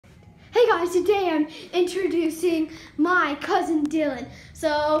Hey guys, today I'm introducing my cousin Dylan.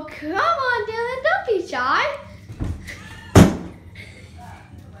 So come on Dylan, don't be shy.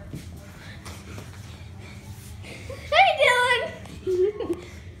 Hey Dylan!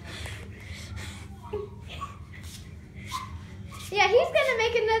 Yeah, he's gonna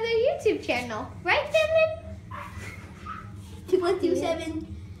make another YouTube channel. Right Dylan? 2+2=7.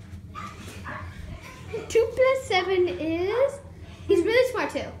 2 + 7 is... He's really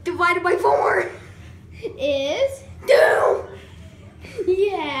smart too. Divided by 4 is 2.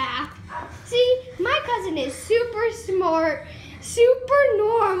 Yeah. See, my cousin is super smart, super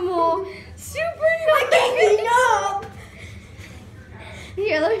normal, super I can't clean up.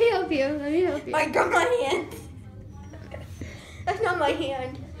 Here, let me help you. I got my hand. That's not my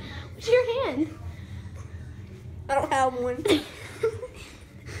hand. What's your hand? I don't have one.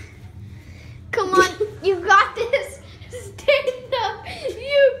 Come on, you got this. Stand up.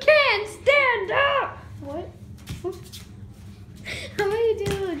 You can stand up. What? How about you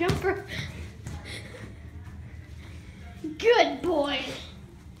do a little jumper? Good boy.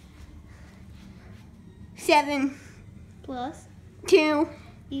 7 Plus 2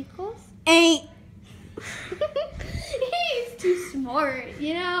 equals 8. He's too smart,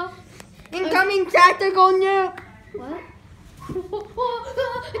 you know? Incoming tactical nuke. What?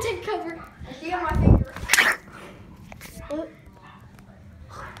 Take cover. I see on my finger. What?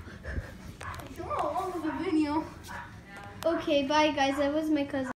 It's a little long of a video. Okay, bye guys. That was my cousin.